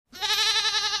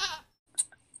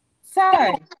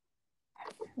So,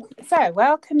 so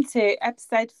welcome to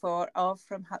episode 4 of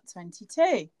From Hut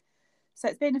 22. So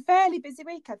it's been a fairly busy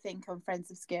week, I think, on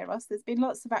Friends of Skiros. There's been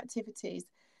lots of activities,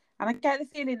 and I get the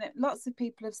feeling that lots of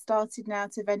people have started now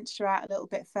to venture out a little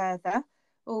bit further.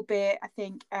 Albeit, I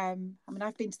think, I've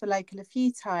been to the local a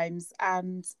few times,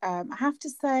 and I have to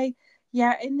say,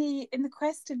 yeah, in the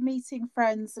quest of meeting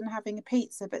friends and having a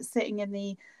pizza, but sitting in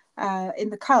the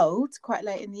cold quite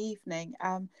late in the evening,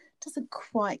 doesn't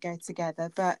quite go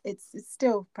together, but it's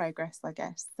still progress, I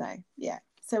guess. So yeah,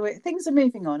 so things are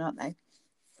moving on, aren't they?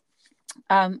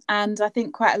 And I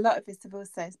think quite a lot of us have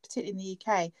also, particularly in the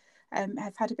UK,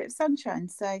 have had a bit of sunshine,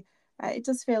 so it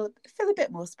does feel a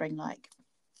bit more spring-like.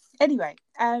 Anyway,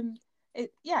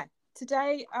 yeah.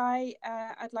 Today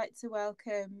I'd like to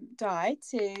welcome Di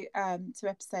to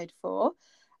episode 4.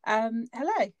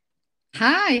 Hello.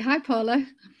 Hi, Paula.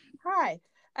 Hi.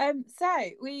 So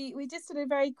we just did a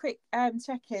very quick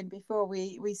check-in before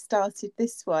we started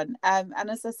this one. And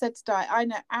as I said to Di, I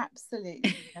know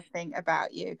absolutely nothing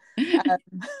about you.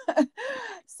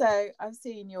 So I've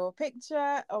seen your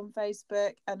picture on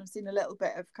Facebook, and I've seen a little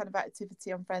bit of kind of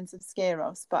activity on Friends of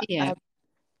Skiros, Yeah.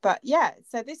 but yeah,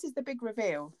 so this is the big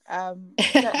reveal,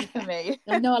 certainly for me.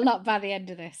 You'll know a lot by the end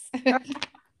of this.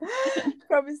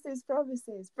 Promises,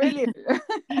 brilliant.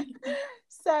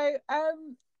 So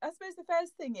I suppose the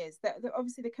first thing is that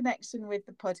obviously the connection with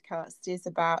the podcast is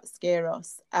about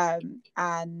Skiros,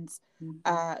 and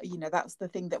that's the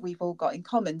thing that we've all got in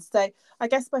common. So I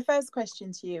guess my first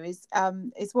question to you is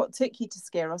what took you to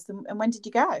Skiros, and when did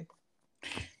you go?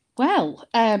 Well,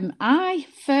 I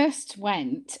first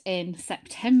went in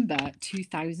September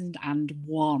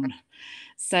 2001.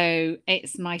 So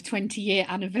it's my 20-year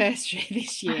anniversary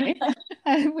this year,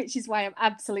 which is why I'm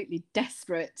absolutely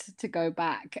desperate to go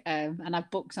back. And I've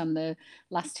booked on the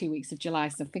last 2 weeks of July,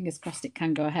 so fingers crossed it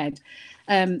can go ahead.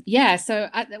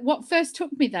 What first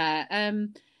took me there?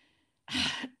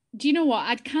 Do you know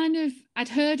what? I'd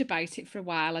heard about it for a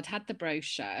while. I'd had the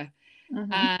brochure,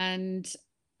 Mm-hmm. and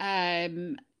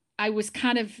I was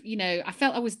kind of, I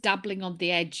felt I was dabbling on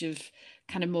the edge of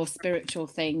kind of more spiritual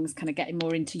things, kind of getting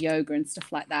more into yoga and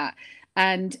stuff like that.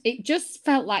 And it just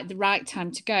felt like the right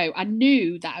time to go. I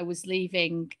knew that I was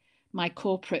leaving my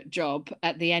corporate job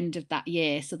at the end of that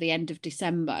year, so the end of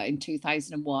December in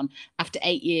 2001, after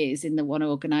 8 years in the one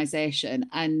organization.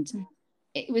 And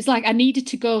it was like I needed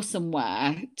to go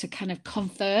somewhere to kind of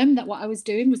confirm that what I was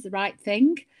doing was the right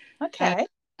thing. Uh, Okay.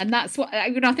 and that's what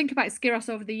I think about Skiros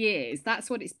over the years. That's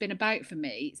what it's been about for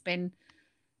me.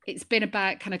 It's been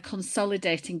about kind of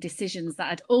consolidating decisions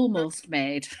that I'd almost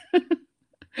made,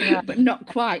 Right. but not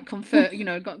quite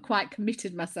confirmed. Got quite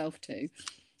committed myself to.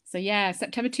 So yeah,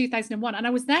 September 2001, and I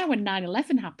was there when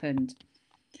 9/11 happened.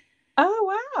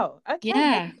 Oh wow. Okay. Yes,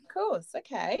 Yeah, of course.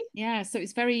 Okay. yeah. So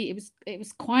it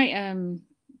was quite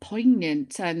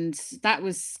poignant, and that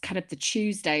was kind of the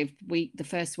Tuesday of the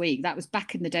first week. That was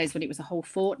back in the days when it was a whole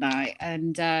fortnight,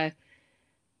 and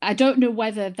I don't know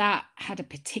whether that had a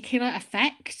particular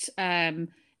effect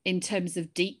in terms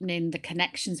of deepening the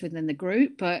connections within the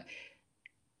group, but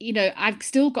I've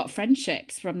still got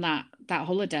friendships from that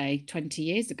holiday 20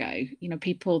 years ago.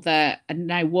 People that are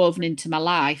now woven into my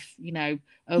life,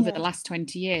 over the Yeah. last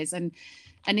 20 years, and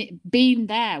it being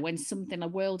there when a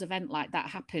world event like that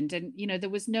happened, and there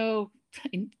was no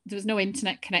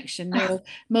internet connection, no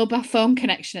mobile phone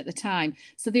connection at the time.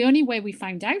 So the only way we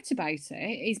found out about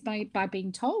it is by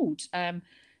being told.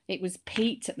 It was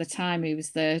Pete at the time who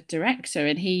was the director,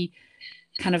 and he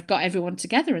kind of got everyone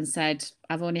together and said,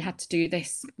 I've only had to do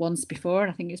this once before.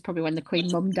 I think it was probably when the Queen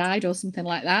Mum died or something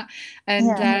like that. And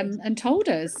Yeah. and told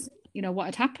us, what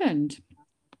had happened.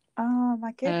 Oh my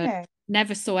Uh, goodness.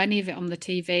 Never saw any of it on the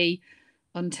TV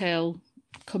until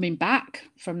coming back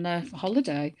from the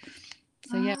holiday.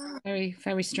 So yeah, Ah, very,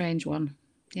 very strange one.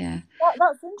 Yeah.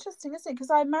 that's interesting, isn't it?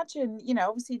 Because I imagine,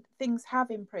 obviously things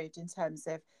have improved in terms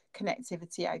of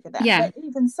connectivity over there. Yeah. But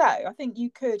even so, I think you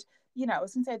could, I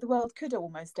was going to say the world could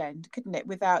almost end, couldn't it,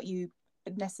 without you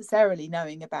necessarily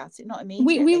knowing about it, not We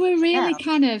immediately. were really Now.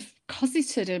 kind of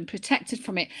cosseted and protected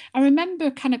from it. I remember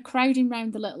kind of crowding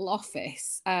around the little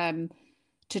office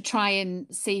to try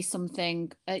and see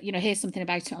something, hear something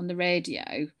about it on the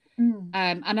radio. Mm.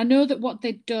 And I know that what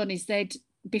they'd done is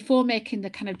before making the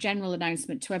kind of general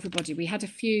announcement to everybody, we had a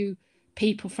few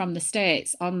people from the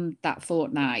States on that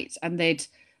fortnight, and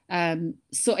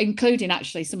so including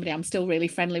actually somebody I'm still really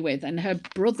friendly with, and her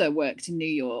brother worked in New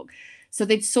York. So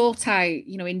they'd sort out,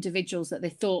 individuals that they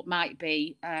thought might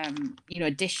be,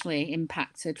 additionally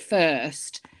impacted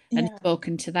first. and Yeah.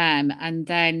 spoken to them, and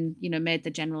then, you know, made the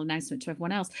general announcement to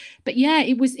everyone else. But yeah,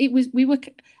 it was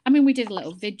we did a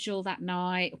little vigil that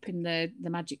night up in the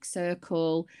Magic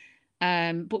Circle,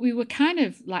 but we were kind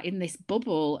of like in this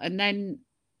bubble, and then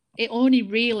it only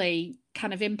really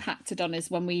kind of impacted on us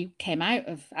when we came out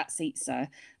of Atsica.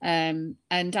 And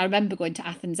I remember going to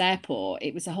Athens airport.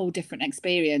 It was a whole different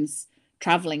experience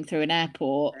traveling through an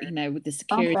airport, you know, with the I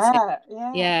security. bet.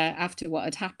 Yeah. Yeah, after what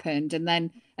had happened. And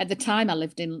then at the time I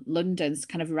lived in London, so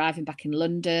kind of arriving back in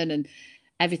London and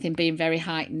everything being very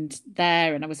heightened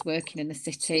there, and I was working in the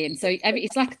city. And so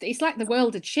it's like the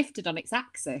world had shifted on its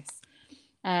axis.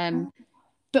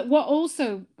 But what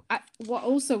also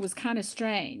was kind of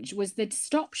strange was they'd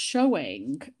stopped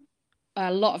showing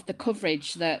a lot of the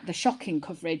coverage, the shocking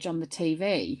coverage on the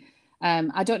TV.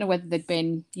 I don't know whether there'd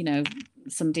been, you know,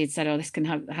 somebody had said, "Oh, this can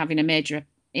having a major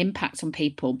impact on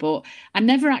people," but I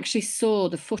never actually saw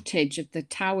the footage of the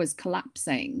towers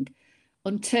collapsing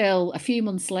until a few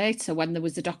months later, when there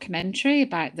was a documentary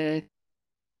about the.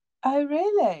 Oh,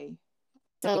 really?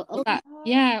 So all that,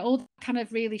 yeah, all that kind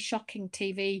of really shocking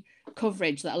TV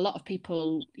coverage that a lot of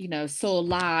people, you know, saw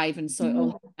live and saw it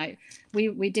all. Like,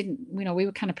 we didn't, you know, we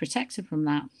were kind of protected from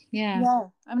that. Yeah. Yeah.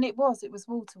 I mean, it was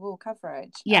wall to wall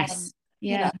coverage. Yes.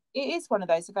 You Yeah. know, it is one of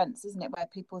those events, isn't it, where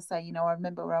people say, you know, I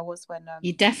remember where I was when,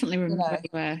 You definitely you remember where know, you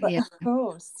were. but Yeah. of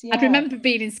course, I'd yeah. remember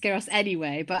being in Skiros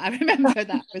anyway, but I remember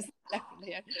that was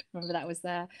definitely, I remember that was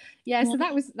there. Yeah, so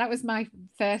that was my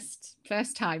first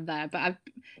time there. But I've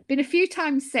been a few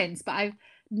times since, but I've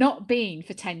not been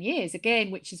for 10 years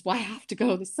again, which is why I have to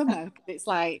go this summer. It's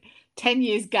like 10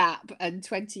 years gap and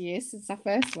 20 years since I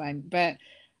first went. But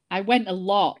I went a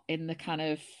lot in the kind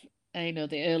of, you know,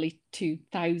 the early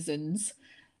 2000s.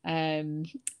 And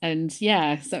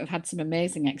yeah, sort of had some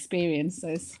amazing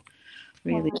experiences.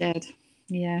 Really did.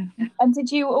 Yeah. And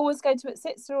did you always go to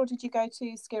Atsica, or did you go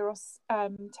to Skiros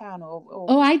town, or?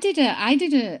 Oh, I did I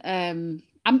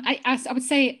would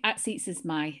say Atsica is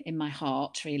in my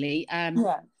heart, really.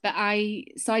 Yeah. But I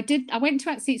went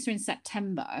to Atsica in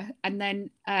September, and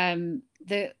then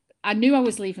I knew I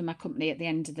was leaving my company at the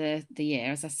end of the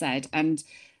year, as I said,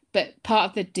 but part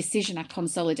of the decision I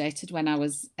consolidated when I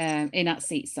was in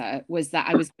Atsica was that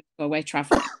I was going to go away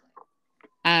traveling.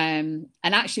 And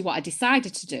actually what I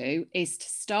decided to do is to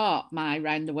start my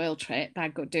round the world trip by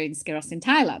doing Skiros in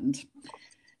Thailand.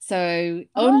 So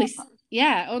only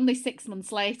 6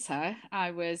 months later,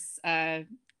 I was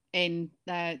in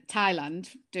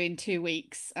Thailand doing 2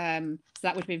 weeks. So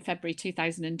that would have been February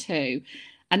 2002.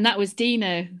 And that was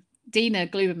Dina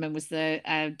Gluberman was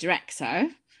the director.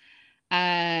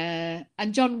 And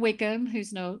John Wiggum,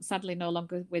 who's sadly no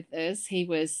longer with us, he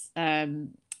was there,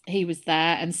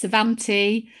 and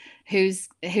Savanti,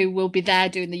 who will be there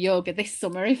doing the yoga this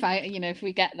summer if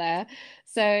we get there.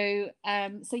 So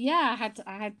yeah,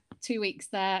 I had 2 weeks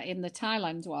there in the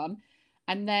Thailand one,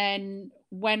 and then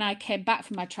when I came back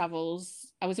from my travels,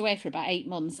 I was away for about 8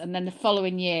 months, and then the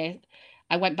following year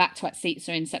I went back to Atsica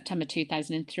in September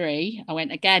 2003. I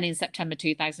went again in September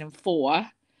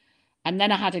 2004, and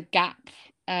then I had a gap,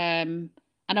 and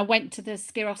I went to the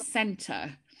Skiros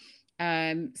Centre.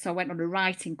 So I went on a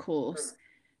writing course,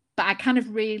 but I kind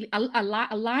of really I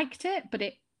liked it, but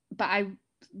I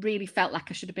really felt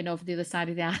like I should have been over the other side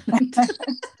of the island.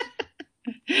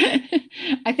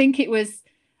 I think it was.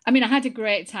 I mean, I had a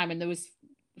great time, and there was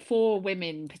 4 women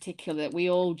in particular that we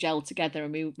all gelled together,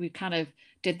 and we kind of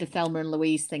did the Thelma and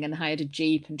Louise thing and hired a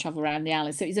Jeep and traveled around the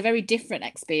island. So it was a very different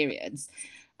experience,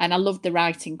 and I loved the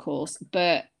writing course,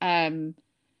 but the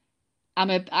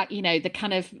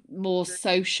kind of more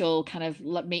social, kind of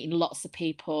meeting lots of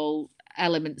people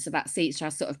elements of Atsica I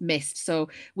sort of missed. So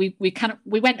we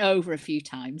went over a few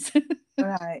times.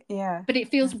 Right, yeah. But it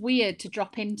feels weird to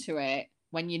drop into it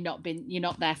when you're not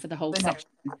there for the whole session.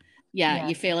 Yeah,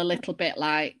 you feel a little bit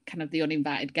like kind of the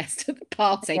uninvited guest at the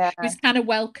party. Yeah. Who's kind of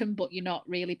welcome, but you're not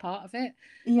really part of it.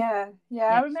 Yeah.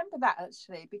 I remember that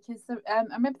actually, because I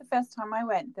remember the first time I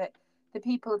went, that the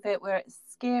people that were at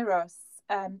Skiros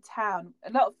town,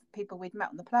 a lot of people we'd met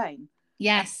on the plane.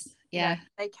 Yes. Yeah.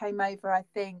 They came over, I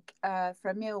think, for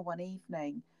a meal one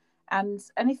evening, and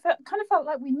it kind of felt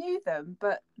like we knew them,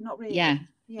 but not really.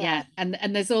 Yeah.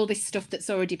 And there's all this stuff that's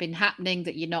already been happening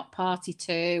that you're not party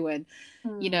to, and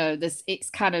it's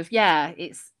kind of I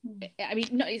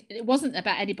mean, it wasn't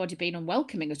about anybody being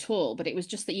unwelcoming at all, but it was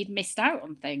just that you'd missed out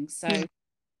on things. So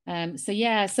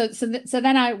so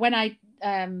then when I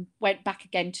went back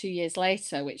again 2 years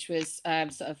later, which was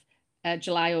sort of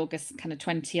July, August kind of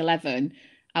 2011,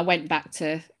 I went back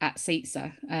to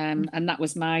Atsica, and that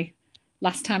was my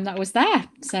last time that I was there.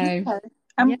 So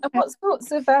and what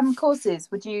sorts of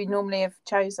courses would you normally have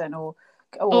chosen, or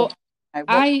or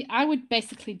I would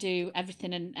basically do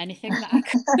everything and anything that I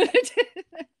could.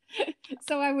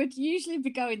 So I would usually be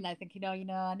going there thinking, oh,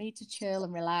 I need to chill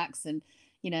and relax and,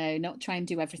 not try and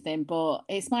do everything. But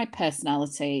it's my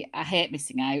personality. I hate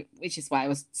missing out, which is why I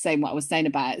was saying what I was saying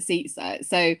about Seatser.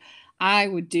 So I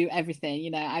would do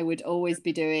everything. I would always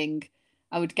be doing.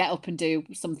 I would get up and do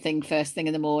something first thing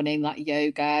in the morning, like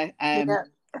yoga. I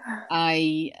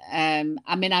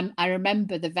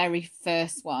remember the very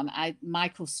first one.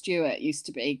 Michael Stewart used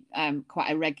to be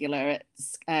quite a regular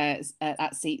at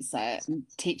Seatser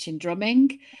teaching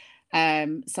drumming.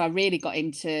 So I really got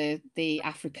into the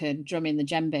African drumming, the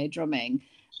djembe drumming,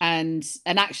 and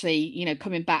actually,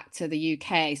 coming back to the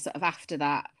UK sort of after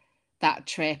that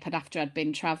trip and after I'd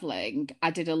been traveling,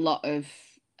 I did a lot of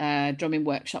drumming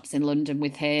workshops in London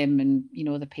with him and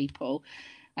other people.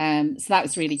 So that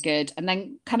was really good. And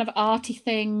then kind of arty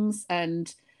things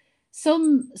and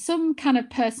some kind of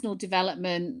personal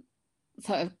development,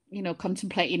 sort of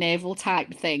contemplating navel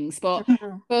type things. But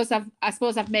I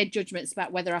suppose I've made judgments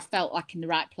about whether I felt like in the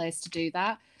right place to do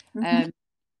that. I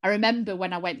remember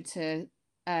when I went to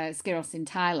Skiros in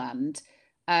Thailand,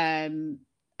 I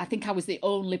think I was the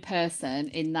only person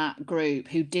in that group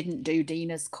who didn't do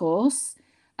Dina's course,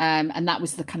 and that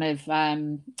was the kind of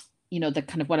the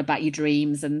kind of what about your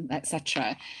dreams and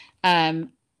etc. And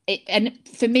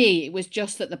for me, it was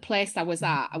just that the place I was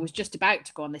at, I was just about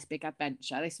to go on this big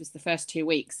adventure. This was the first 2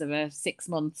 weeks of a 6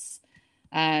 months,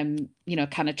 kind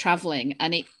of traveling,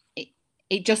 and it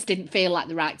just didn't feel like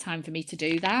the right time for me to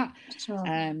do that. Sure.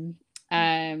 But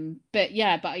I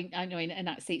know in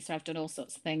that Seatser I've done all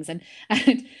sorts of things, and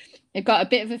I've got a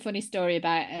bit of a funny story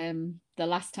about the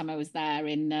last time I was there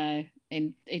in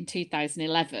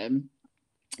 2011,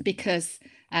 because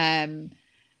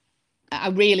I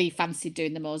really fancied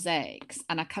doing the mosaics,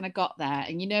 and I kind of got there,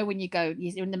 and when you go,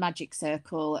 you're in the magic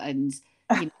circle, and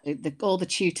all the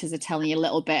tutors are telling you a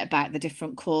little bit about the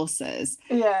different courses.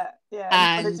 And you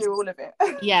want to do all of it.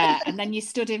 And then you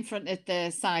stood in front of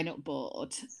the sign-up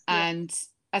board, and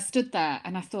I stood there,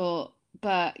 and I thought,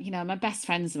 but my best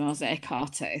friend's a mosaic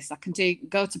artist. I can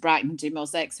go to Brighton and do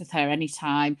mosaics with her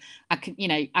anytime. I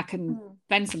can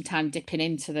spend some time dipping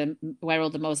into them where all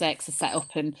the mosaics are set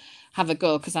up and have a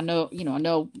go, because I know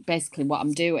basically what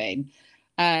I'm doing.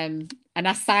 And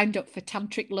I signed up for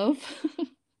Tantric Love.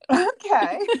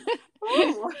 Okay.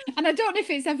 And I don't know if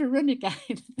it's ever run again.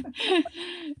 But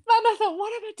I thought,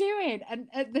 what am I doing? And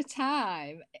at the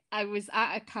time, I was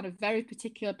at a kind of very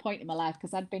particular point in my life,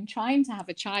 because I'd been trying to have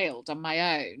a child on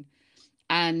my own.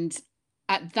 And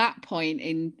at that point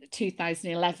in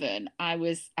 2011,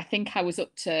 I think I was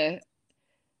up to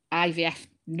IVF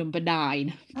number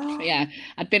 9.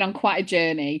 I'd been on quite a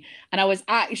journey, and I was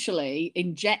actually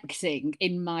injecting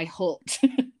in my hut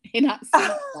in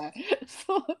Seatser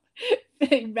for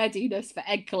in readiness for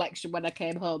egg collection when I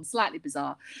came home. Slightly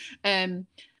bizarre. And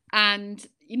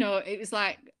it was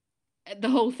like the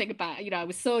whole thing about, I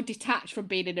was so detached from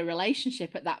being in a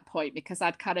relationship at that point, because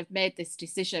I'd kind of made this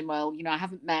decision, well, I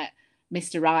haven't met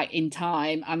Mr. Right in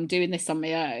time, I'm doing this on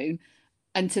my own,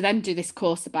 and to then do this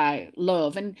course about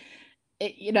love, and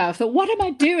I thought, what am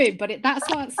I doing? But that's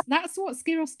what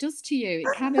Skiros does to you. It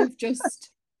kind of just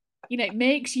it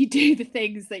makes you do the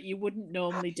things that you wouldn't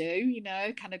normally do,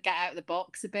 kind of get out of the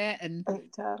box a bit. And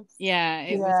it does.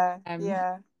 It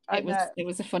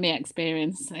was a funny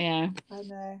experience. I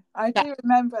know. I do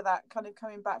remember that, kind of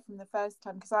coming back from the first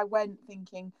time, because I went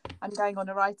thinking I'm going on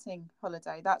a writing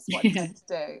holiday. That's what I'm going to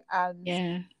do. And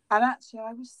actually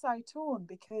I was so torn,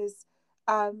 because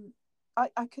I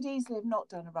could easily have not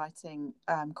done a writing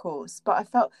course, but I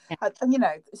felt,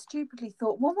 stupidly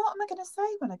thought, well, what am I going to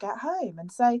say when I get home? And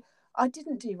say I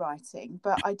didn't do writing,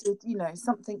 but I did,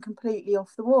 something completely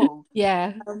off the wall.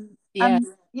 And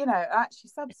actually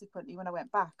subsequently, when I went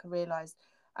back, I realised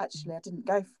actually I didn't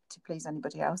go to please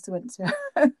anybody else. I went to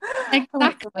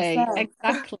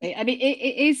exactly. And it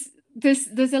is.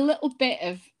 There's a little bit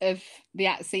of the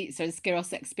Seatser and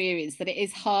Skiros experience that it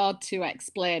is hard to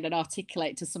explain and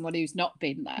articulate to someone who's not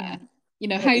been there.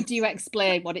 How do you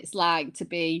explain what it's like to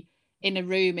be in a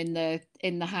room in the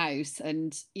house?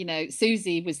 And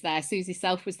Susie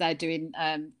Self was there doing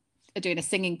a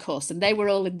singing course, and they were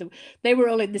all in the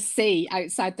sea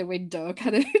outside the window,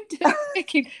 kind of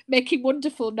making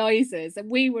wonderful noises, and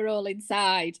we were all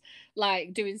inside,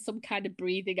 like doing some kind of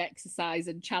breathing exercise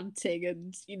and chanting,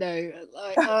 and it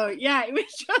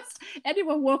was just,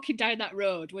 anyone walking down that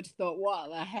road would have thought, what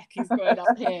the heck is going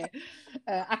on here?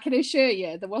 I can assure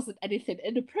you there wasn't anything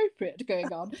inappropriate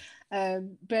going on,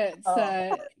 but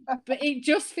it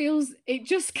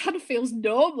just kind of feels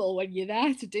normal when you're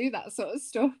there to do that sort of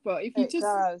stuff. But but if you It just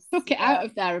does. took it Yeah. out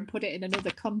of there and put it in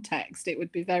another context, it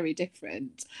would be very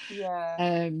different. Yeah.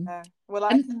 Yeah. Well,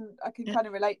 I can kind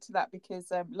of relate to that because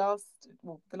the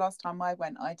last time I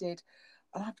went, I did.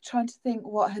 I'm trying to think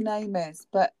what her name is,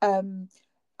 but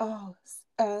oh,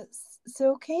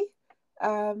 Silky, it's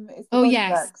the Oh body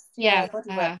yes, works. Yeah, yeah, body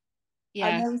work. And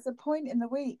yeah, there was a point in the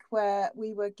week where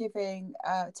we were giving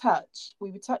touch.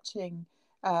 We were touching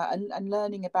and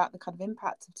learning about the kind of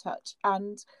impact of touch.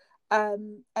 And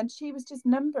she was just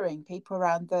numbering people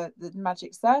around the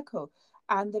magic circle.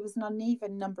 And there was an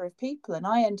uneven number of people. And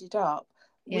I ended up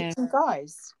with yeah, two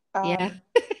guys. yeah.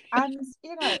 And,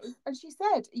 and she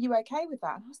said, "Are you okay with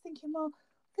that?" And I was thinking, well,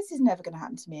 this is never going to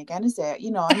happen to me again, is it?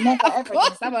 I'm never, Of ever going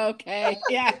course, to I'm okay.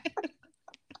 Yeah,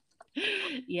 go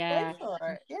yeah. for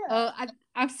it. Yeah. Oh,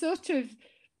 I've sort of.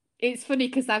 It's funny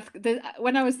because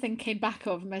when I was thinking back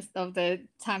of most of the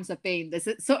times I've been, there's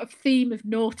a sort of theme of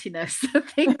naughtiness. I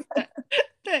think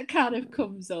that kind of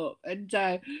comes up, and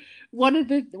one of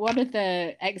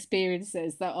the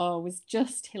experiences that was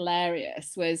just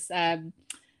hilarious was I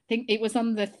think it was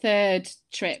on the third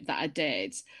trip that I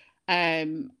did.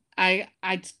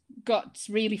 I'd got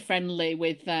really friendly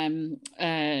with well,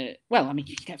 I mean,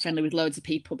 you get friendly with loads of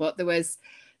people, but there was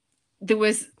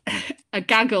a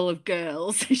gaggle of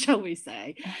girls, shall we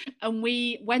say. And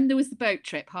when there was the boat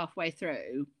trip halfway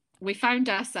through, we found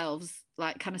ourselves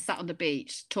like kind of sat on the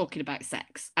beach talking about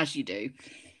sex, as you do.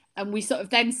 And we sort of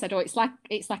then said, "Oh, it's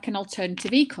like an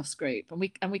alternative ecos group,"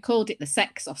 and we called it the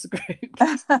Sexos group.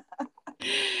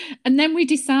 And then we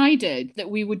decided that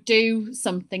we would do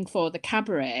something for the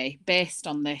cabaret based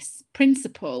on this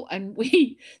principle. And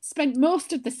we spent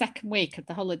most of the second week of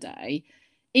the holiday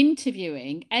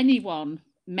interviewing anyone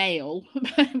male,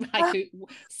 like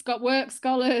work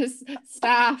scholars,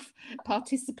 staff,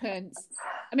 participants.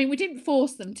 I mean, we didn't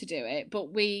force them to do it,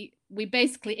 but we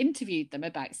basically interviewed them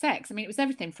about sex. I mean, it was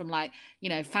everything from like,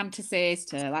 fantasies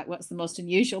to like, what's the most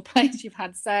unusual place you've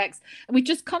had sex? And we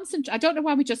just concentrate. I don't know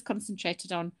why we just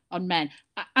concentrated on men.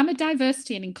 I'm a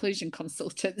diversity and inclusion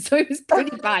consultant, so it was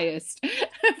pretty biased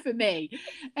for me.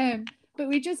 But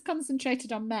we just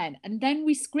concentrated on men, and then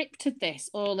we scripted this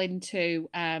all into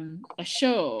a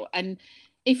show. And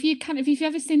if you've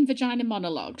ever seen Vagina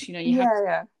Monologues, you have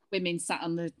Yeah. women sat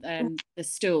on the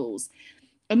stools,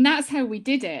 and that's how we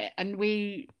did it. And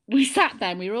we sat there,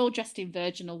 and we were all dressed in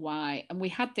virginal white, and we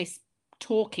had this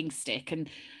talking stick, and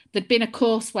there'd been a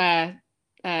course where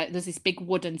there's this big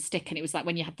wooden stick, and it was like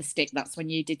when you had the stick, that's when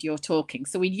you did your talking.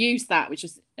 So we used that, which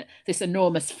was this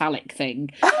enormous phallic thing.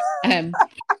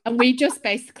 And we just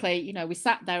basically, we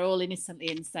sat there all innocently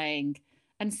and saying,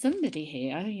 "And somebody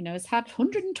here, has had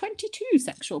 122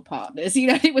 sexual partners."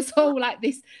 It was all like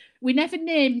this. We never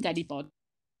named anybody.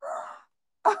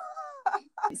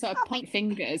 Sort of point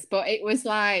fingers, but it was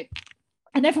like,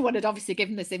 and everyone had obviously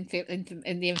given this in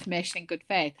the information in good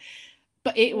faith.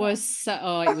 But it was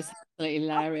absolutely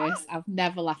hilarious. I've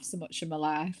never laughed so much in my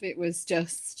life. It was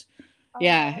just,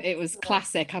 it was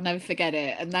classic. I'll never forget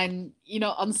it. And then,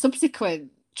 on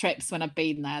subsequent trips when I've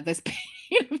been there, there's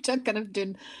been, kind of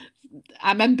done.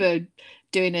 I remember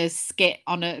doing a skit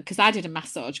because I did a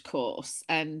massage course,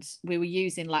 and we were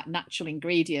using like natural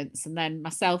ingredients. And then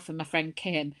myself and my friend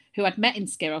Kim, who I'd met in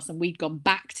Skiros, and we'd gone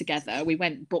back together. We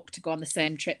went booked to go on the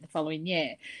same trip the following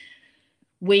year.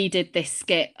 We did this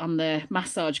skit on the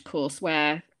massage course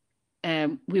where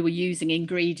we were using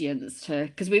ingredients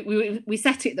because we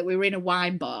set it that we were in a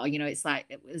wine bar. It's like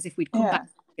as if we'd come back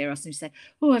to Skiros, and we said,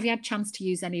 "Oh, have you had a chance to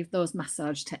use any of those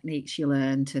massage techniques you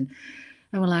learned?" And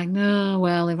we're like, "No,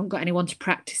 well, I haven't got anyone to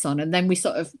practice on." And then we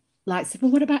sort of like said, "Well,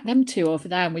 what about them two over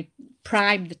there?" And we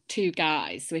primed the two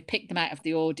guys. So we picked them out of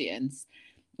the audience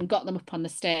and got them up on the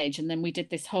stage. And then we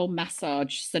did this whole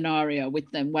massage scenario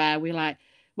with them where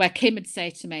Kim would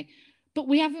say to me, "But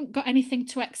we haven't got anything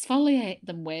to exfoliate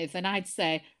them with." And I'd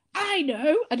say, "I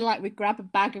know." And like we'd grab a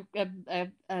bag of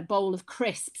a bowl of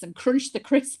crisps and crunch the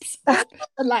crisps up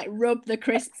and like rub the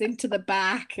crisps into the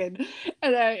back. And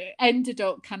I ended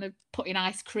up kind of putting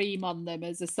ice cream on them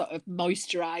as a sort of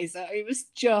moisturizer. It was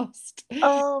just,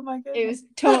 Oh my goodness. it was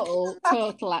total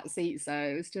at So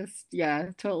it was just,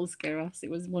 total Skiros.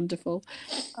 It was wonderful.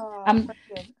 Brilliant.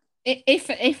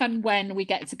 If and when we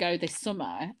get to go this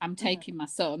summer, I'm taking my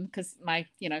son because I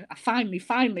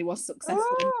finally was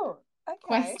successful in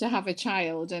quest to have a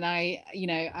child, and I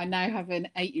now have an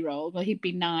 8-year-old. Well, he'd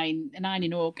be nine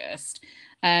in August.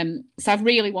 So I've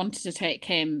really wanted to take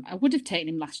him. I would have taken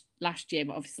him last year,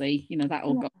 but obviously, that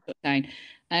all got shut down.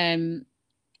 And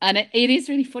it is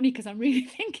really funny because I'm really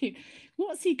thinking,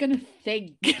 what's he gonna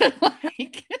think?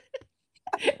 Like,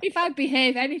 if I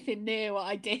behave anything near what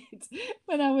I did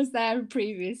when I was there in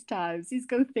previous times. He's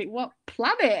going to think, what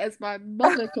planet has my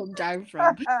mother come down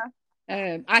from?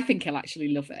 I think he'll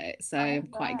actually love it. So I'm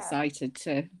quite excited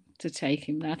to take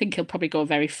him there. I think he'll probably go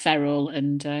very feral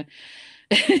and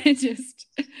just,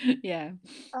 yeah.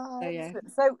 Oh, So, yeah.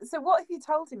 So what have you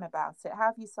told him about it? How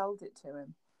have you sold it to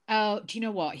him? Oh, do you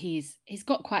know what? He's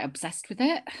got quite obsessed with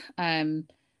it.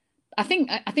 I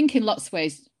think in lots of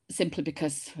ways, simply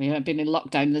because I've been in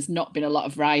lockdown, there's not been a lot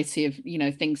of variety of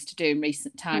things to do in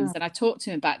recent times. Mm. And I talked to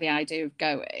him about the idea of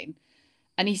going,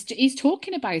 and he's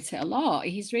talking about it a lot.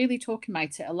 He's really talking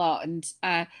about it a lot, and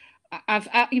I've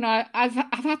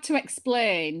had to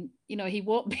explain. He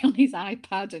won't be on his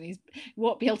iPad, and he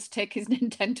won't be able to take his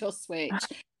Nintendo Switch,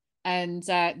 and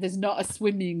there's not a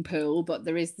swimming pool, but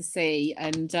there is the sea,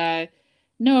 and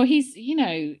no, he's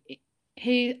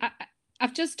he.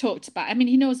 I've just talked about. I mean,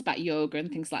 he knows about yoga and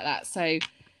things like that, so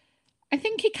I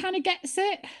think he kind of gets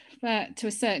it, but to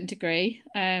a certain degree.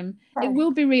 It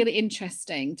will be really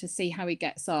interesting to see how he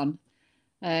gets on.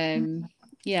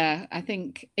 Yeah, I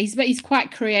think he's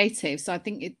quite creative, so I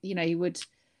think he would.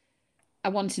 I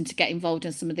want him to get involved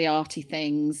in some of the arty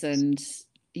things, and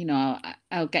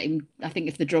I'll get him. I think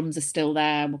if the drums are still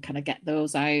there, we'll kind of get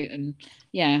those out, and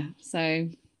yeah, so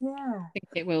Yeah. I think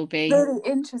it will be. Really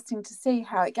interesting to see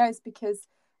how it goes because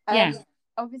Yeah.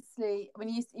 obviously when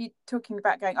you're talking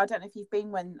about going, I don't know if you've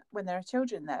been when there are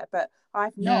children there, but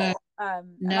I've No. not,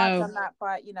 and I've No. done that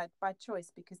by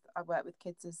choice because I work with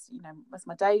kids as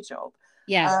my day job.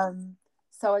 Yeah.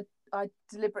 So I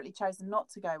deliberately chosen not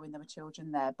to go when there were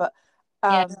children there,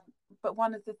 Yeah. but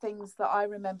one of the things that I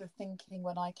remember thinking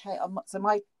when I came, so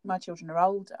my children are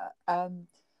older,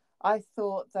 I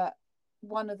thought that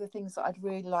one of the things that I'd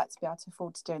really like to be able to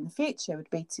afford to do in the future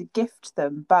would be to gift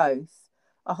them both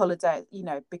a holiday,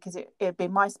 because it'd be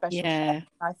my special Yeah. trip.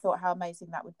 I thought how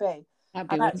amazing that would be. That'd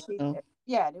be And actually, wonderful.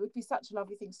 yeah, it would be such a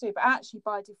lovely thing to do. But actually,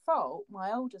 by default,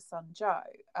 my older son, Joe,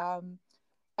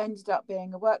 ended up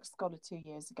being a work scholar 2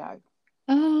 years ago.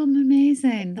 Oh,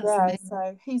 amazing. That's Yeah, amazing.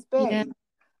 so he's Yeah. been.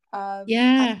 And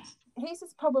Yeah.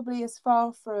 he's probably as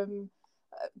far from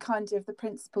kind of the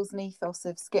principles and ethos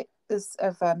of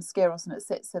Skiros and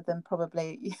Atsitsa than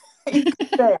probably you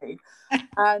could be.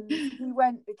 And he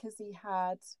went because he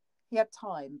had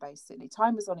time, basically.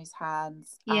 Time was on his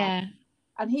hands, Yeah.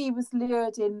 and he was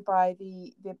lured in by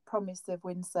the promise of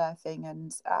windsurfing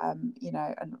and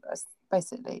and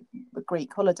basically a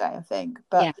Greek holiday, I think.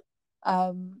 Yeah.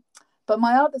 But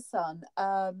my other son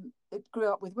grew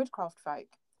up with woodcraft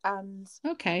folk and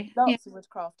Okay. Yeah. lots of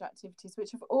woodcraft activities,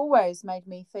 which have always made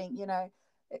me think,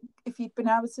 if you'd been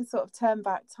able to sort of turn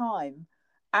back time,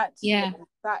 actually, Yeah.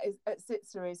 that is at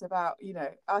Sitzer is about,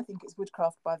 I think it's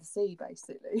woodcraft by the sea,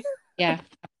 basically. Yeah.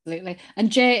 Absolutely.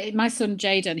 And my son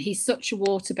Jaden, he's such a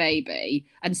water baby,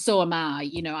 and so am I.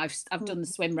 I've done the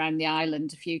swim around the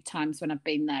island a few times when I've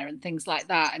been there and things like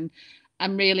that. And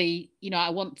I'm really,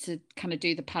 I want to kind of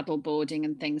do the paddle boarding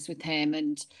and things with him,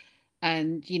 and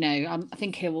I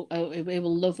think he will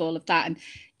love all of that. And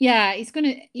yeah, he's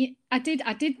gonna. I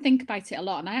did think about it a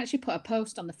lot, and I actually put a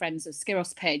post on the Friends of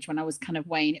Skiros page when I was kind of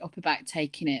weighing it up about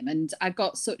taking him, and I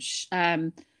got such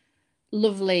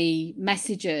lovely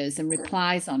messages and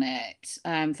replies on it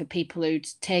for people who'd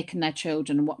taken their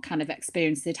children and what kind of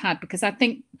experience they'd had. Because I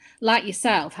think, like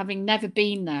yourself, having never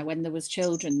been there when there was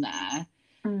children there,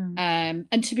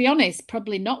 and to be honest,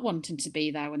 probably not wanting to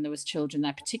be there when there was children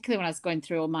there, particularly when I was going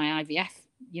through all my IVF,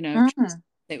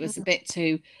 it was a bit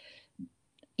too,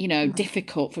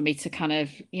 difficult for me to kind of,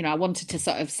 I wanted to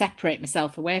sort of separate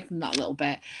myself away from that a little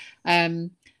bit.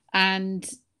 And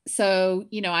so,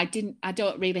 I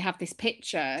don't really have this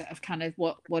picture of kind of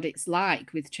what it's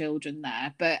like with children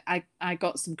there, but I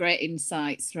got some great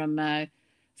insights from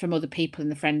other people in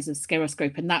the Friends of Skiros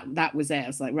group, and that was it. I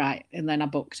was like, right, and then I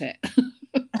booked it.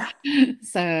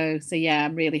 so yeah,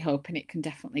 I'm really hoping it can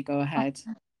definitely go ahead.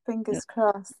 Fingers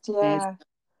crossed.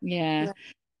 Yeah.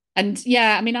 And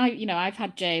yeah, I mean, I've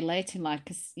had Jay late in life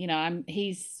because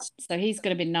he's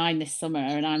going to be 9 this summer,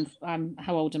 and I'm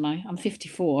how old am I? I'm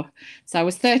 54. So I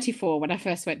was 34 when I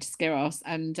first went to Skiros,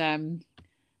 and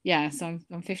yeah, so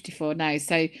I'm 54 now.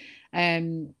 So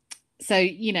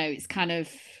it's kind of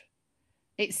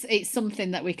it's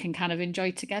something that we can kind of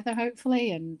enjoy together,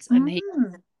 hopefully, and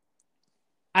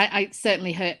I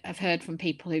certainly have heard from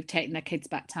people who've taken their kids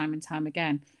back time and time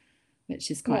again,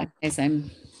 which is quite amazing.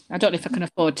 I don't know if I can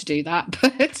afford to do that,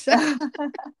 but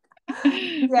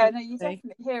yeah, no, you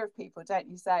definitely hear of people, don't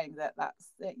you, saying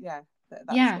that's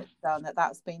what's done,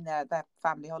 that's been their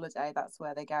family holiday, that's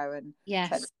where they go and take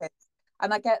the kids.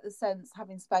 And I get the sense,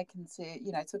 having spoken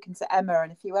to talking to Emma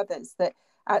and a few others, that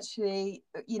actually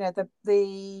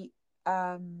the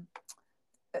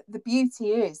the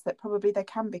beauty is that probably they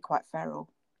can be quite feral.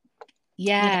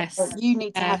 Yes. You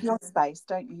need to have your space,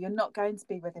 don't you? You're not going to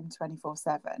be with him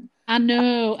 24/7. I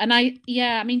know. And I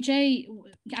mean, Jay,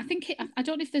 I think I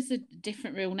don't know if there's a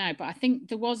different rule now, but I think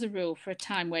there was a rule for a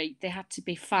time where they had to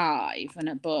be 5 and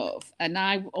above. And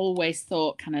I always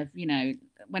thought kind of,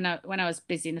 when I was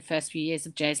busy in the first few years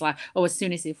of Jay's life, as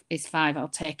soon as he's 5, I'll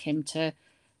take him to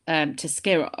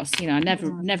Skiros. I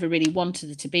never really wanted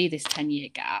there to be this 10-year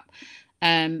gap.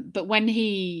 But when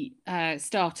he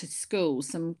started school,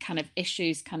 some kind of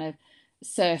issues kind of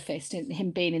surfaced in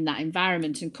him being in that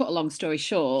environment. And cut a long story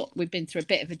short, we've been through a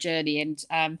bit of a journey,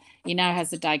 and he now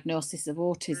has a diagnosis of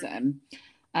autism.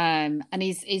 And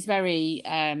he's very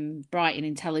bright and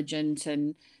intelligent,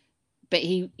 but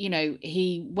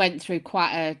he went through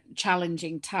quite a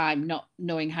challenging time, not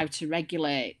knowing how to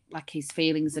regulate like his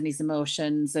feelings and his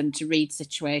emotions and to read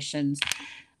situations.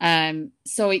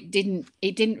 So it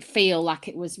didn't feel like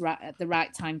it was at the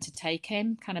right time to take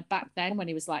him kind of back then when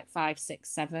he was like 5, 6,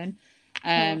 7.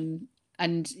 And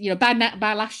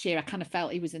by last year I kind of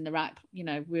felt he was in the right,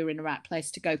 we were in the right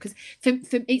place to go, because for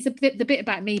it's the bit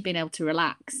about me being able to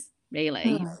relax,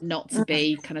 really, not to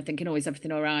be kind of thinking, is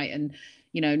everything all right, and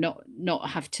not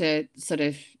have to sort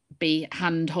of be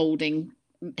hand holding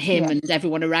him and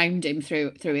everyone around him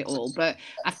through it all. But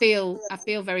I feel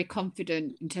very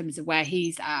confident in terms of where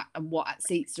he's at and what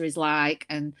Atsiza is like,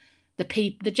 and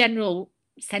the general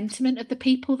sentiment of the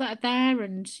people that are there,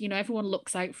 and everyone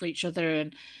looks out for each other,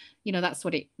 and that's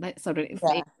what it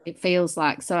feels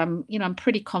like. So I'm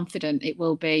pretty confident it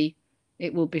will be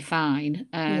fine.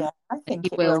 I think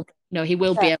he will he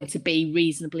will be able to be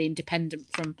reasonably independent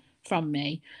from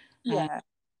me.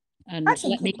 And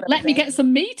let me get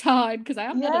some me time, because I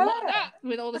haven't had a lot of that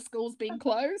with all the schools being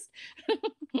closed.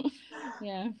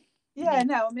 No,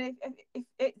 I mean,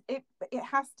 it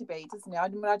has to be, doesn't it? I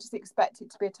mean, I just expect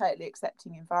it to be a totally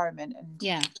accepting environment, and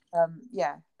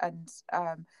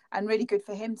and really good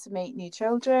for him to meet new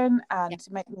children and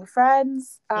to make new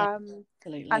friends, and know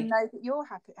that you're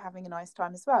happy, having a nice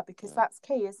time as well, because that's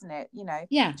key, isn't it?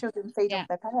 Children feed off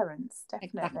their parents,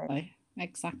 definitely.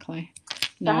 Exactly.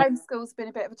 The homeschool's been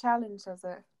a bit of a challenge, has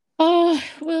it? Oh,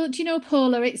 well, do you know,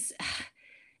 Paula, it's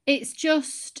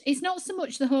not so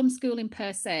much the homeschooling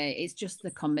per se, it's just the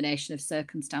combination of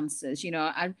circumstances.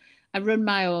 I run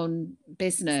my own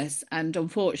business, and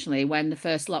unfortunately when the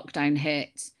first lockdown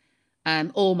hit,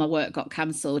 all my work got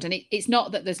cancelled. And it's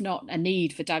not that there's not a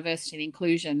need for diversity and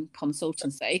inclusion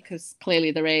consultancy, because clearly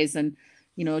there is, and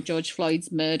George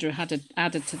Floyd's murder had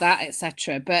added to that,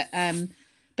 etc.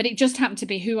 But it just happened to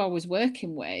be who I was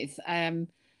working with,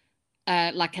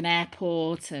 like an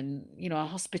airport and a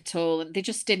hospital, and they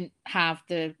just didn't have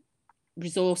the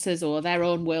resources, or their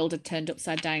own world had turned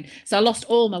upside down. So I lost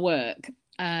all my work,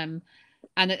 and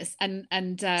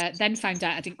then found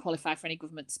out I didn't qualify for any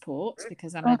government support,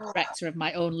 because I'm a director of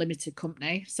my own limited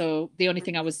company. So the only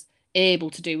thing I was able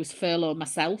to do was furlough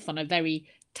myself on a very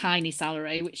tiny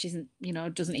salary, which isn't,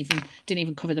 didn't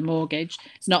even cover the mortgage.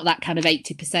 It's not that kind of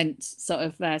 80% sort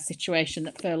of situation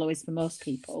that furlough is for most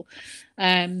people.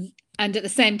 And at the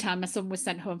same time, my son was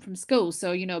sent home from school.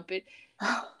 So, having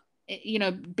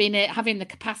the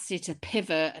capacity to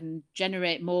pivot and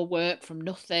generate more work from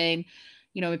nothing,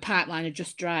 my pipeline had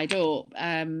just dried up.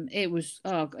 It was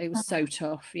so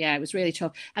tough. Yeah, it was really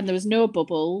tough. And there was no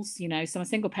bubbles, so I'm a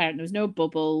single parent, there was no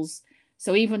bubbles.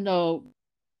 So even though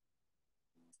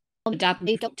my dad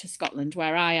moved up to Scotland,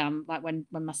 where I am, like when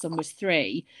my son was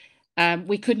 3,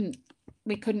 we couldn't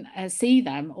see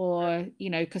them, or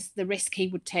because the risk he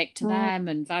would take to them,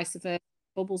 and vice versa.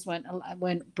 Bubbles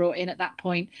weren't brought in at that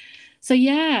point. So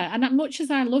and as much as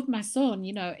I love my son,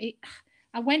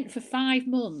 I went for 5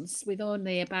 months with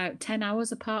only about 10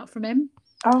 hours apart from him.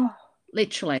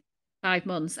 Literally 5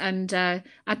 months. And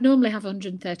I'd normally have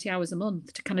 130 hours a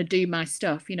month to kind of do my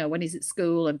stuff, when he's at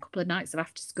school, and a couple of nights of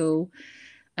after school.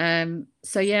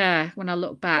 So when I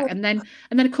look back, and then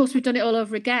of course we've done it all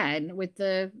over again with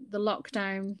the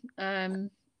lockdown,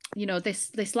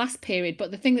 this last period.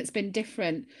 But the thing that's been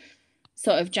different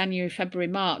sort of January, February,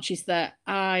 March is that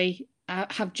I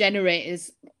have generated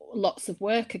lots of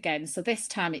work again. So this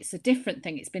time it's a different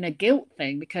thing. It's been a guilt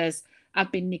thing, because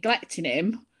I've been neglecting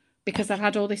him because I've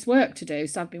had all this work to do.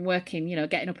 So I've been working,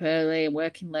 getting up early and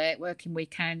working late, working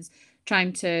weekends,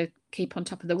 trying to keep on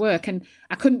top of the work. And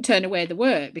I couldn't turn away the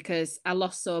work because I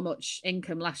lost so much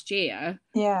income last year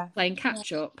playing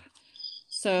catch up.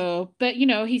 So, but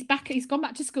he's gone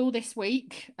back to school this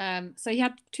week. So he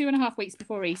had 2.5 weeks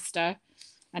before Easter,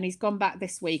 and he's gone back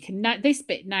this week. And now, this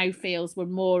bit now feels we're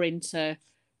more into,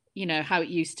 how it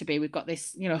used to be. We've got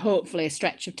this, hopefully a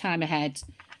stretch of time ahead.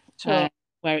 Sure.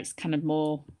 where it's kind of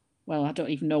more, well, I don't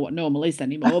even know what normal is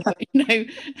anymore, but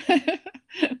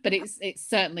but it's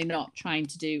certainly not trying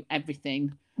to do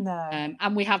everything. No.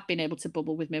 And we have been able to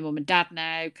bubble with my mum and dad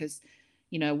now because,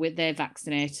 they're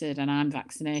vaccinated and I'm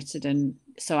vaccinated, and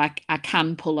so I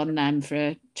can pull on them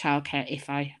for childcare if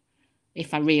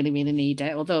I really, really need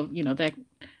it. Although,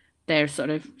 they're sort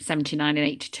of 79 and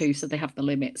 82, so they have the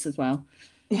limits as well.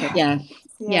 But yeah.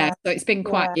 So it's been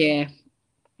quite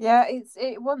Yeah,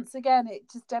 it once again,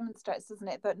 it just demonstrates, doesn't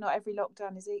it, that not every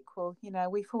lockdown is equal.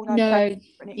 We've all had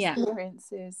different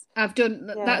experiences. I've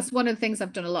done that's one of the things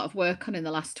I've done a lot of work on in the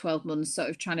last 12 months,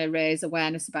 sort of trying to raise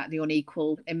awareness about the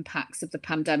unequal impacts of the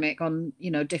pandemic on,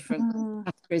 different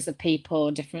categories of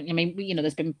people, different,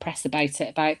 there's been press about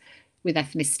it, with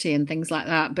ethnicity and things like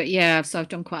that. But so I've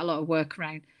done quite a lot of work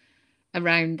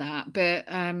around that, but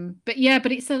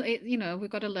it's we've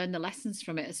got to learn the lessons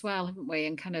from it as well, haven't we,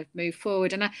 and kind of move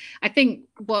forward. And I think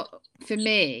what for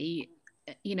me,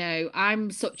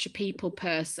 I'm such a people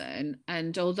person,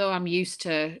 and although I'm used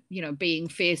to being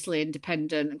fiercely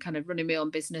independent and kind of running my own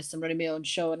business and running my own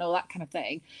show and all that kind of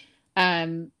thing,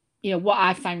 what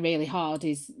I find really hard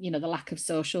is the lack of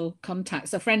social contact.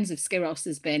 So Friends of Skiros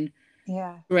has been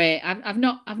great. I've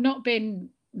not been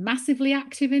massively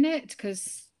active in it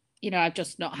because I've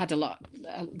just not had a lot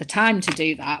the time to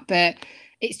do that, but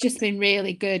it's just been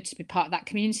really good to be part of that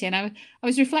community. And I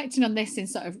was reflecting on this in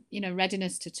sort of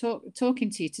readiness to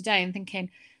talking to you today, and thinking,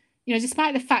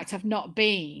 despite the fact I've not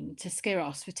been to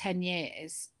Skiros for 10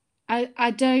 years,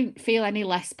 I don't feel any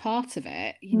less part of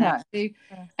it,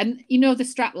 And the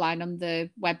strap line on the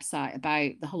website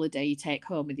about the holiday you take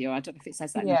home with you, I don't know if it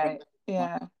says that.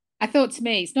 I thought, to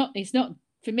me, it's not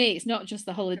for me, it's not just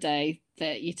the holiday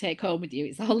that you take home with you,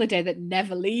 it's the holiday that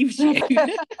never leaves you.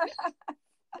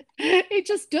 It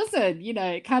just doesn't,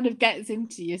 it kind of gets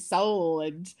into your soul.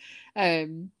 And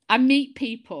I meet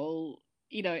people,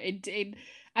 in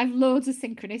I have loads of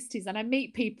synchronicities, and I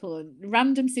meet people in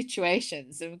random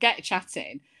situations and get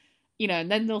chatting,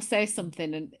 and then they'll say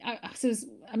something. And I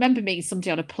remember meeting somebody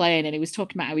on a plane, and he was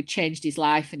talking about how he'd changed his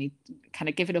life and he'd kind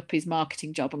of given up his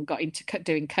marketing job and got into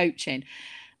doing coaching.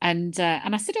 And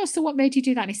I said, oh, so what made you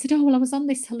do that? And he said, oh, well, I was on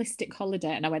this holistic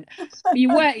holiday. And I went, well, you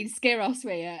weren't in Skiros,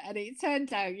 were you? And it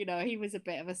turned out, he was a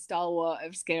bit of a stalwart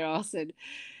of Skiros. And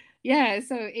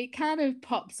so it kind of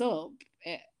pops up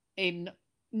in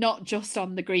not just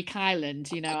on the Greek island.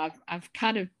 I've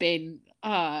kind of been,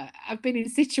 I've been in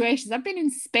situations, I've been in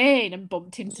Spain and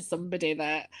bumped into somebody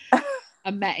that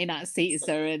I met in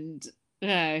Atsiza, and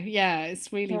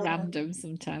it's really random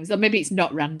sometimes. Or maybe it's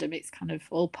not random, it's kind of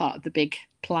all part of the big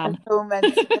plan. It's all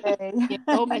meant to be. It's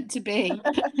all meant to be.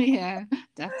 Yeah,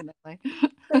 definitely.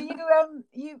 So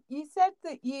you said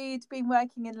that you'd been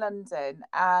working in London,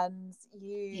 and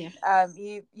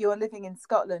you're living in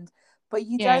Scotland, but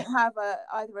you don't have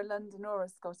either a London or a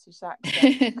Scottish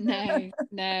accent.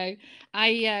 No.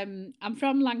 I'm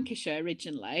from Lancashire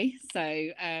originally, so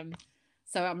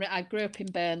I grew up in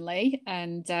Burnley,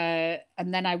 and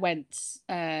then I went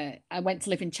to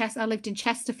live in Chester. I lived in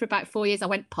Chester for about 4 years. I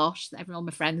went posh, all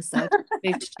my friends said.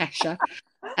 Moved to Cheshire.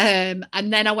 And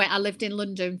then I lived in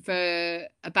London for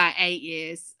about 8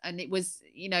 years, and it was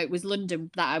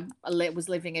London that I was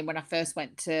living in when I first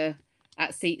went to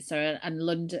Atsiza, and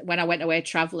London when I went away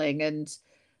traveling, and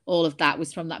all of that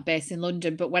was from that base in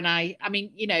London. But when I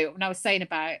was saying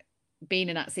about being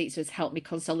in Atsiza has helped me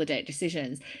consolidate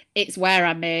decisions, it's where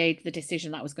I made the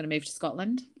decision that I was going to move to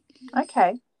Scotland.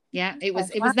 Okay. Yeah, it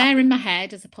was there in my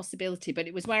head as a possibility, but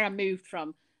it was where I moved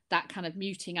from that kind of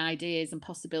muting ideas and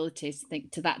possibilities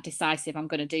to that decisive, I'm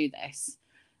going to do this.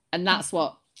 And that's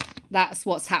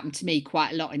what's happened to me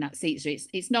quite a lot in Atsiza.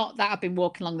 It's not that I've been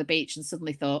walking along the beach and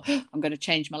suddenly thought, oh, I'm going to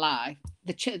change my life.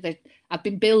 I've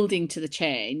been building to the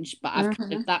change, but I've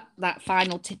kind of that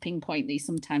final tipping point that you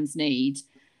sometimes need.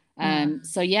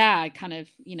 I kind of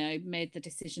made the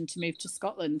decision to move to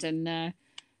Scotland, and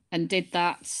did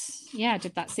that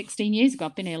 16 years ago.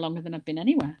 I've been here longer than I've been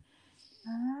anywhere.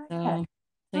 Okay.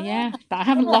 So but I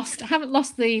haven't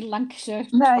lost the Lancashire.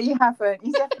 No, you haven't.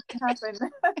 You definitely haven't.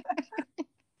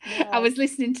 I was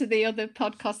listening to the other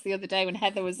podcast the other day when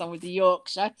Heather was on with the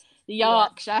Yorkshire.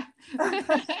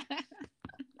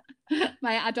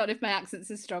 I don't know if my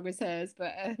accent's as strong as hers,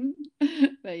 but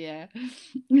yeah.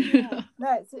 No,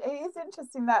 it is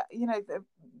interesting that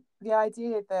the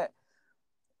idea that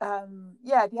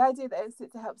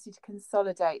it helps you to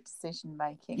consolidate decision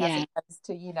making as opposed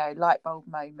to light bulb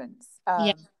moments.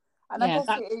 And I guess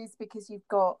it is because you've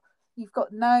got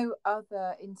no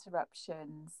other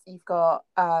interruptions. You've got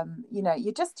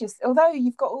you're just although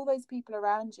you've got all those people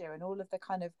around you and all of the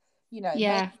kind of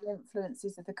major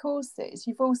influences of the courses,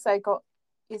 you've also got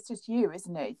it's just you,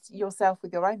 isn't it? It's yourself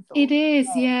with your own It thoughts. is,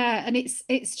 Oh. yeah. And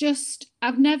it's just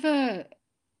I've never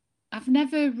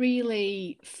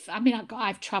really, I mean,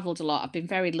 I've traveled a lot. I've been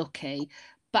very lucky,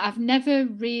 but I've never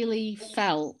really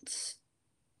felt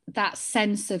that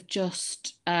sense of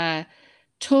just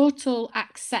total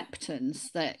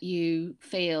acceptance that you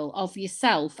feel of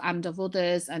yourself and of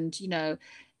others, and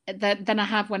than I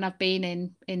have when I've been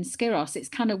in Skiros. It's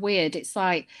kind of weird. It's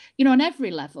like, on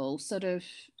every level, sort of,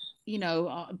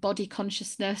 body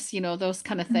consciousness, those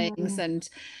kind of things, and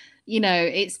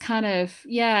it's kind of,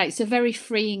 yeah, it's a very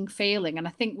freeing feeling. And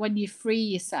I think when you free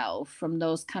yourself from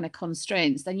those kind of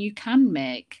constraints, then you can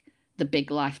make the big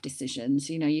life decisions.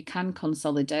 You can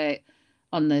consolidate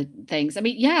on the things. I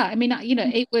mean, yeah, I mean,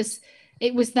 it was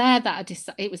there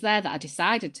that I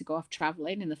decided to go off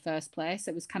traveling in the first place.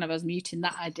 It was kind of, I was muting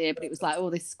that idea, but it was like, oh,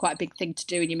 this is quite a big thing to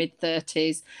do in your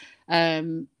mid-30s.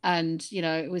 And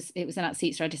it was in that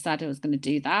seat, so I decided I was going to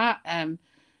do that.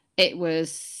 It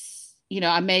was,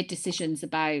 I made decisions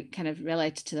about kind of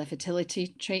related to the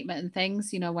fertility treatment and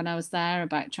things, when I was there,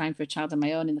 about trying for a child of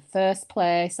my own in the first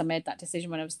place. I made that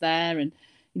decision when I was there, and,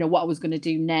 what I was going to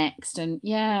do next. And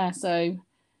yeah, so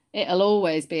it'll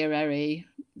always be a very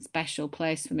special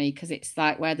place for me, because it's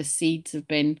like where the seeds have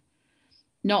been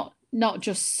not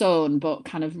just sown, but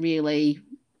kind of really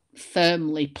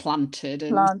firmly planted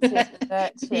and Nurtured.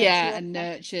 yeah, and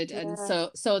nurtured. Yeah. And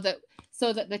so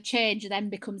that the change then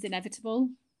becomes inevitable.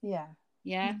 Yeah.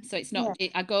 So it's not,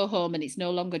 I go home and it's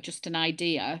no longer just an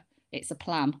idea, it's a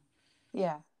plan.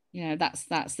 Yeah.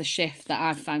 That's the shift that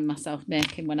I've found myself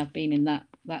making when I've been in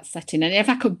that setting. And if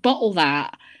I could bottle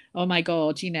that, oh my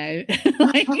God,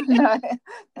 like, no,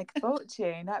 like a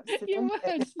fortune, absolutely. You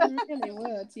really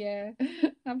would, yeah,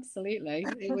 absolutely.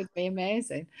 It would be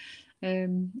amazing. I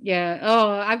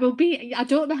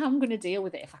don't know how I'm going to deal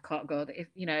with it if I can't go.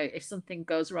 If something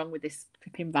goes wrong with this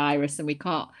flipping virus and we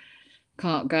can't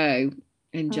go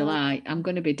in July, I'm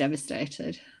going to be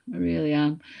devastated. I really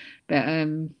am. But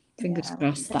fingers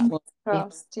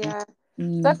crossed. Yeah.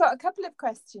 So I've got a couple of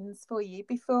questions for you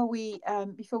before we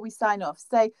sign off.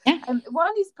 So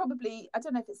one is probably, I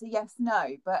don't know if it's a yes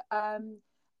no, but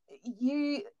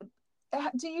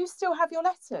do you still have your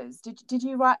letters? Did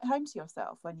you write home to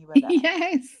yourself when you were there?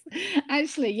 Yes,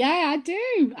 actually, yeah,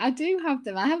 I do have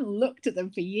them. I haven't looked at them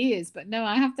for years, but no,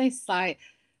 I have this like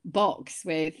box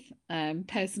with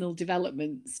personal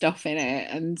development stuff in it,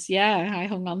 and yeah, I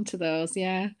hung on to those.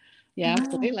 Yeah,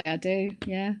 absolutely, I do.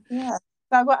 Yeah.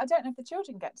 So I don't know if the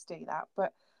children get to do that,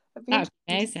 but it'd be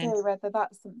interesting to see whether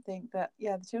that's something that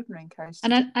the children are encouraged to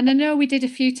do. And I know we did a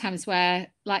few times where,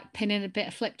 like, pinning a bit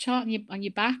of flip chart on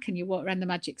your back, and you walk around the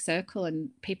magic circle and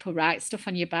people write stuff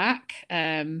on your back.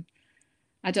 I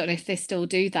don't know if they still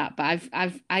do that, but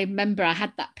I remember I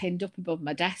had that pinned up above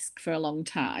my desk for a long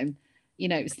time.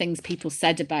 It was things people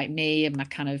said about me and my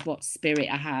kind of what spirit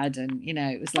I had, and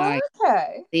it was like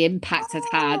the impact I'd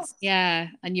had. Yeah,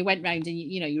 and you went round and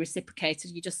you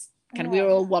reciprocated. You just kind of, we were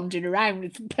all wandering around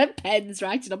with pens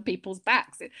writing on people's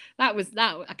backs. That was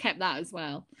that. I kept that as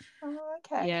well. Oh,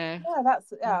 okay. Yeah.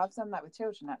 I've done that with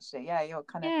children actually. Yeah, you're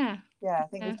kind of. I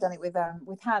think we've done it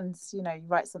with hands. You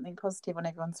write something positive on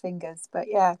everyone's fingers. But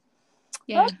yeah.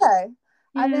 Okay.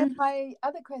 And then my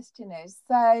other question is,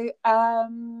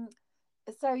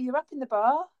 so you're up in the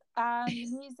bar and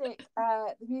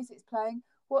the music's playing.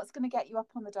 What's going to get you up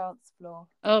on the dance floor?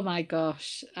 Oh my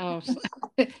gosh! Oh,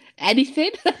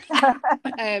 anything.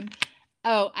 I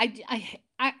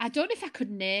don't know if I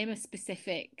could name a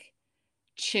specific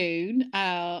tune.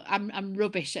 I'm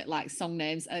rubbish at like song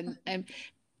names, and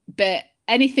but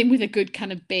anything with a good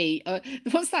kind of beat.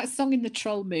 What's that song in the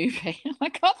Troll movie? I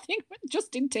can't think what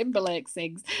Justin Timberlake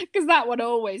sings, because that one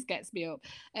always gets me up.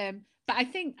 But I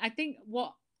think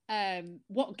what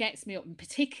gets me up in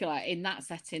particular in that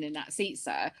setting, in that seat,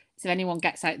 sir, is if anyone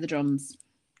gets out the drums.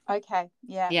 Okay.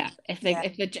 Yeah. If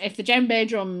the djembe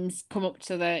drums come up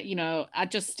to the,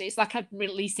 it's like I'm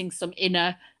releasing some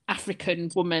inner African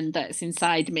woman that's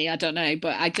inside me. I don't know,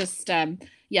 but I just I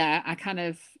kind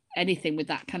of, anything with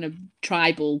that kind of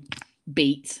tribal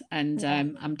beat, and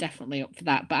I'm definitely up for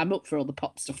that. But I'm up for all the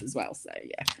pop stuff as well. So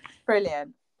yeah.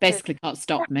 Brilliant. Basically can't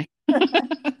stop me.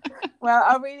 Well,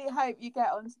 I really hope you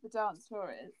get onto the dance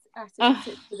floor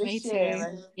me too.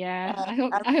 And,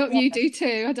 I hope you do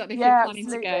too. I don't know if you're planning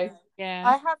to go. Yeah,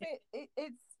 I have it.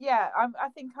 It's I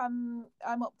think I'm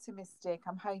optimistic.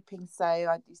 I'm hoping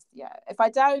so. If I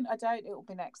don't, it will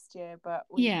be next year. But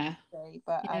see.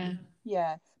 But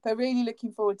but really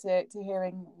looking forward to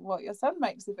hearing what your son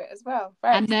makes of it as well.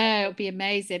 I know, it'll be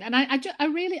amazing. And I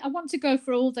want to go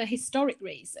for all the historic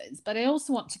reasons, but I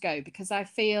also want to go because I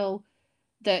feel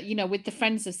that, you know, with the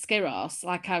Friends of Skiros,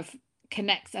 like I've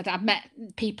met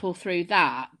people through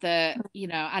that, you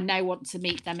know, I now want to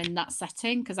meet them in that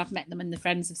setting because I've met them in the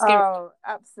Friends of Skiros. Oh,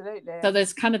 absolutely. So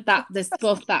there's kind of that, there's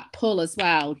both that pull as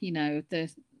well, you know, the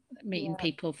meeting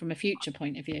people from a future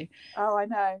point of view. Oh, I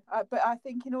know. But I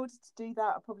think in order to do that,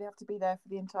 I'll probably have to be there for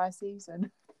the entire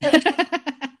season.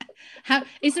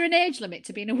 Is there an age limit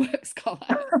to being a work scholar?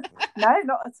 No,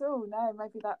 not at all. No,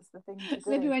 maybe that's the thing to do.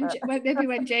 Maybe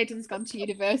when Jaden's gone to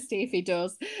university, if he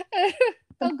does,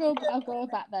 I'll go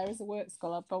back there as a work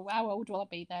scholar. But how old will I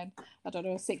be then? I don't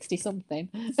know, 60 something.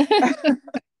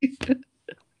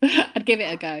 I'd give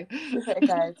it a go. Give it a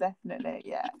go, definitely.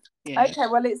 Yeah. Okay,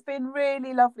 well, it's been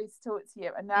really lovely to talk to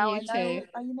you, and now I know.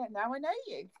 Now I know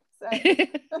you. So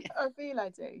I feel I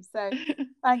do. So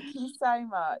thank you so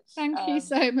much. Thank you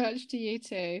so much to you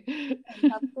too.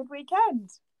 And have a good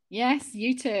weekend. Yes,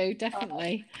 you too,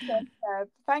 definitely.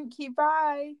 Thank you.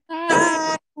 Bye.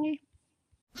 Bye.